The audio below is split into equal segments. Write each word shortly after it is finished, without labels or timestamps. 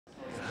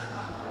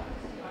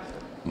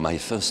My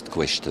first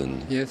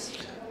question. Yes.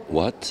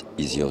 What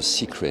is your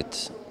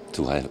secret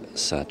to have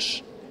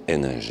such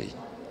energy?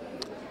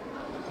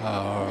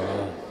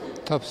 Our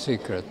top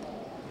secret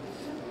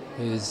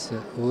is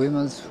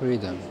women's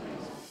freedom.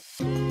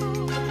 In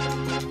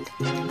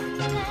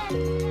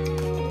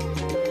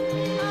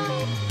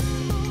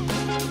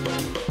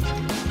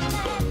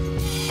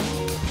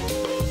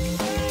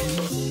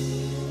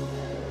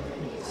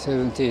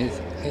the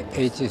 17th,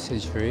 18th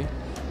century,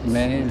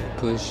 men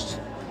pushed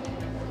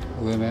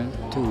women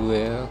to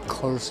wear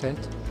corset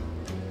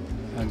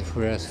and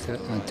flask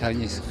and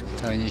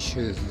tiny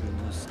shoes.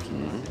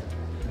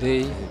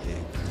 They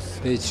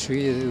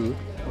treated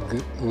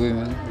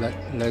women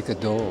like a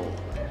doll.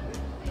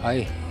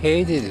 I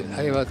hated it.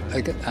 I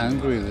got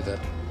angry with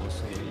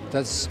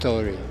that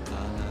story.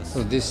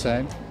 So this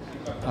time,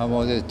 I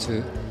wanted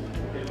to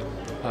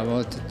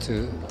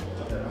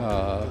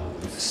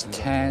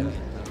stand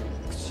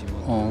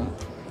on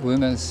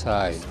women's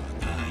side.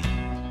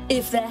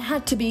 If there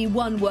had to be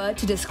one word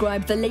to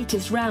describe the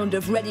latest round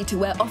of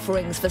ready-to-wear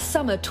offerings for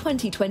summer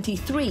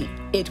 2023,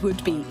 it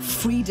would be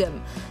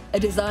freedom, a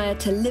desire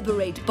to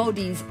liberate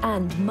bodies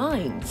and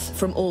minds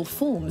from all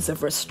forms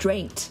of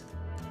restraint.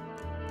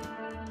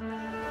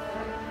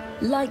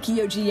 Like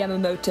Yohji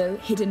Yamamoto,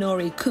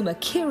 Hidenori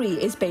Kumakiri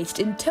is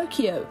based in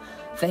Tokyo.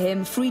 For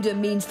him,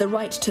 freedom means the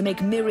right to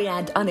make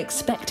myriad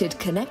unexpected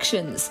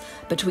connections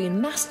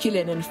between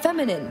masculine and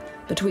feminine,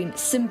 between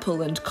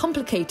simple and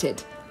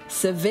complicated,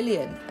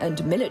 civilian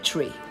and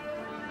military.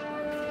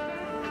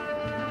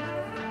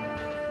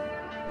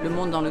 Le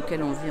monde dans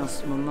lequel on vit en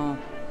ce moment.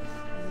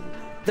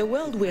 The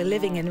world we're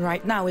living in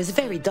right now is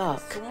very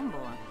dark.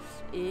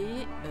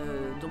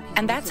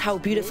 And that's how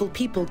beautiful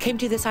people came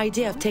to this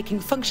idea of taking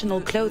functional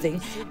clothing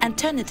and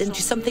turn it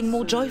into something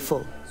more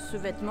joyful.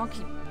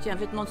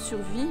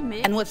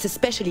 And what's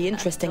especially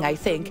interesting, I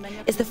think,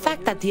 is the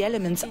fact that the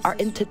elements are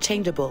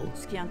interchangeable.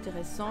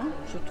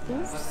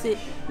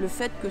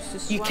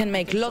 You can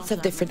make lots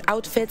of different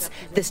outfits.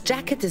 This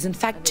jacket is in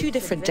fact 2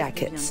 different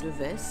jackets.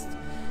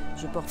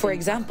 For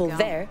example,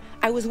 there,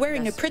 I was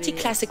wearing a pretty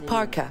classic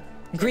parka,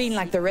 green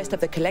like the rest of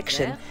the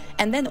collection,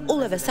 and then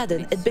all of a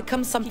sudden it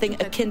becomes something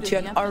akin to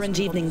an orange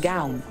evening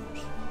gown.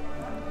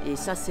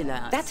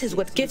 That is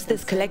what gives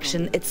this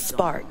collection its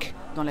spark.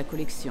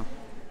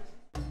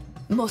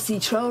 Mossi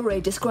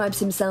Traoré describes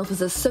himself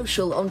as a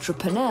social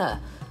entrepreneur.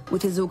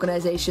 With his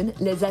organisation,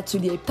 Les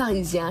Ateliers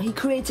Parisiens, he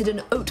created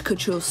an haute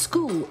couture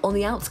school on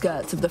the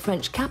outskirts of the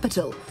French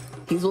capital.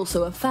 He's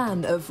also a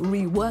fan of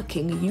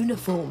reworking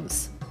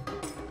uniforms.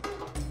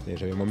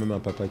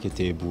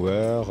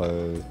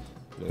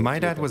 My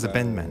dad was a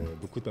binmen.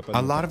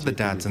 A lot of the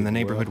dads in the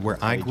neighborhood where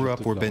I grew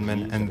up were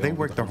binmen, and they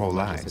worked their whole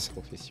lives.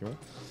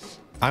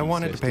 I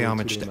wanted to pay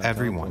homage to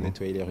everyone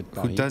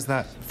who does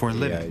that for a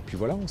living.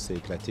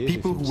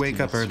 People who wake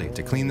up early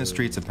to clean the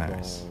streets of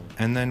Paris.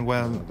 And then,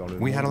 well,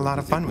 we had a lot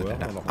of fun with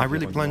it. I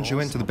really plunged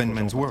you into the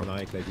binmen's world.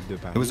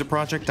 It was a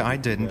project I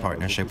did in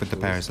partnership with the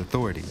Paris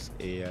authorities.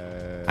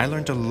 I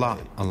learned a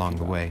lot along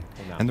the way,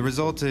 and the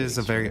result is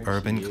a very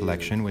urban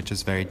collection which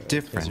is very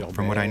different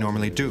from what I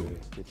normally do.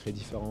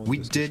 We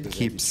did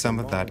keep some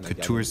of that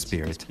couture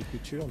spirit,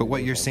 but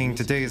what you're seeing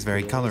today is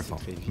very colorful,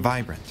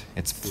 vibrant,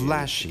 it's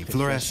flashy,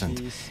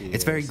 fluorescent,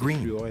 it's very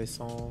green.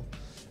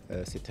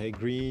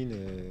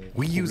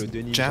 We use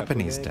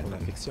Japanese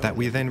denim that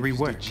we then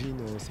rework.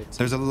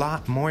 There's a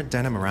lot more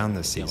denim around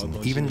this season,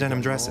 even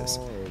denim dresses,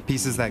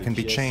 pieces that can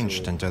be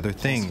changed into other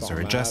things or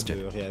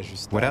adjusted.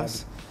 What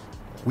else?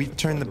 We've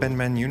turned the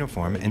binmen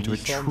uniform into a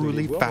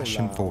truly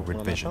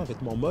fashion-forward vision.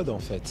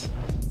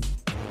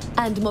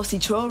 And Mossi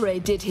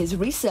Traoré did his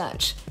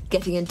research,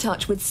 getting in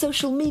touch with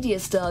social media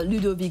star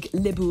Ludovic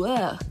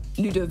Leboueur,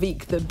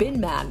 Ludovic the Bin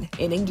Man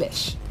in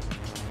English.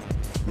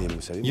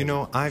 You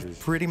know, I've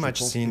pretty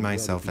much seen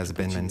myself as a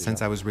binmen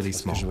since I was really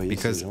small,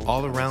 because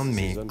all around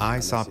me, I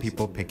saw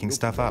people picking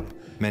stuff up,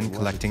 men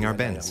collecting our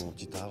bins.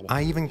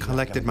 I even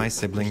collected my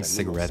siblings'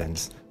 cigarette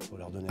ends.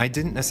 I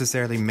didn't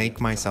necessarily make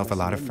myself a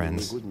lot of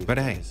friends, but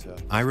hey,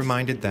 I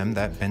reminded them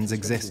that bins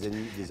exist,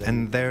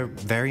 and they're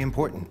very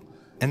important.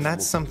 And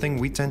that's something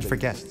we tend to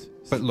forget.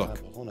 But look,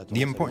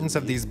 the importance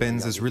of these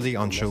bins is really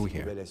on show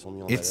here.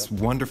 It's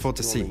wonderful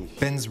to see.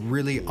 Bins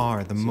really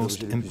are the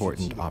most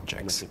important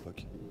objects.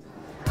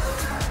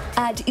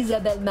 At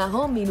Isabelle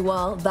Marant,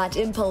 meanwhile, that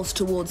impulse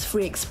towards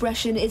free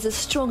expression is as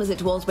strong as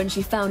it was when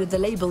she founded the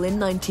label in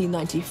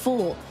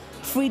 1994.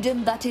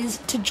 Freedom, that is,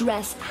 to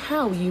dress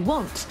how you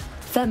want,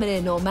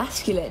 feminine or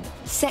masculine,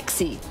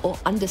 sexy or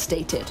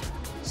understated.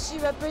 She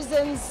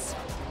represents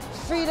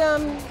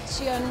freedom,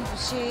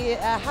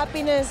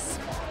 happiness,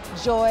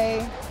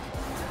 joy,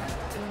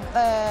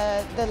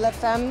 the La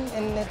Femme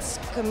in its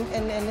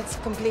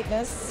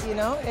completeness, you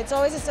know? It's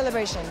always a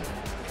celebration.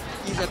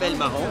 Isabelle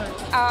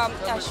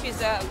Marant.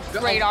 She's a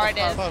great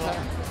artist. I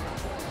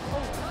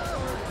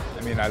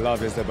mean, I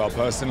love Isabelle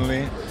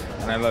personally,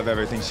 and I love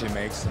everything she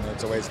makes, and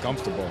it's always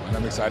comfortable, and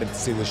I'm excited to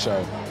see the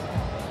show.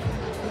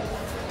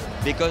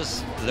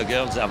 Because the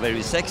girls are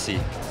very sexy.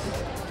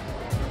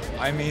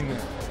 I mean,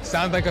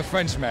 sound like a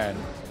Frenchman.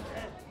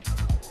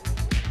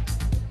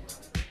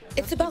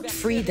 It's about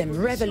freedom,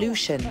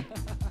 revolution.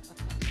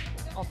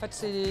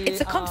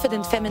 It's a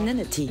confident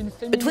femininity,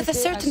 but with a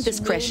certain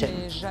discretion.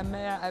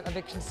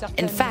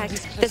 In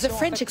fact, there's a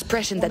French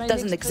expression that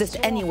doesn't exist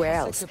anywhere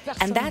else,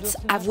 and that's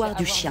avoir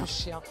du chien.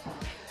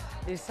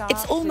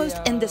 It's almost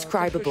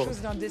indescribable.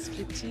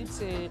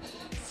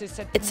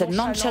 It's a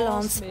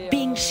nonchalance,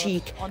 being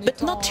chic,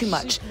 but not too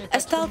much, a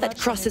style that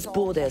crosses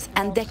borders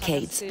and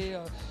decades,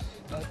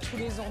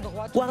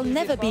 while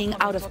never being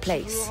out of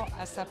place.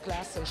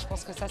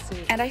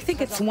 And I think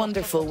it's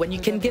wonderful when you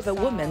can give a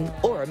woman,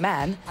 or a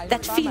man,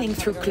 that feeling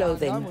through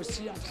clothing.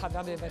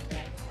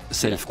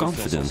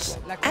 Self-confidence.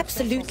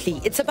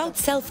 Absolutely, it's about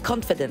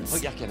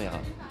self-confidence.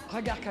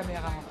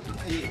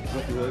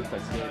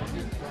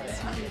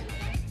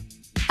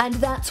 And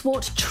that's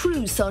what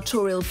true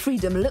sartorial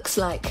freedom looks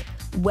like.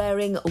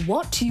 Wearing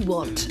what you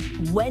want,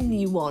 when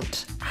you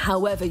want,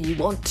 however you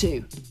want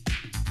to.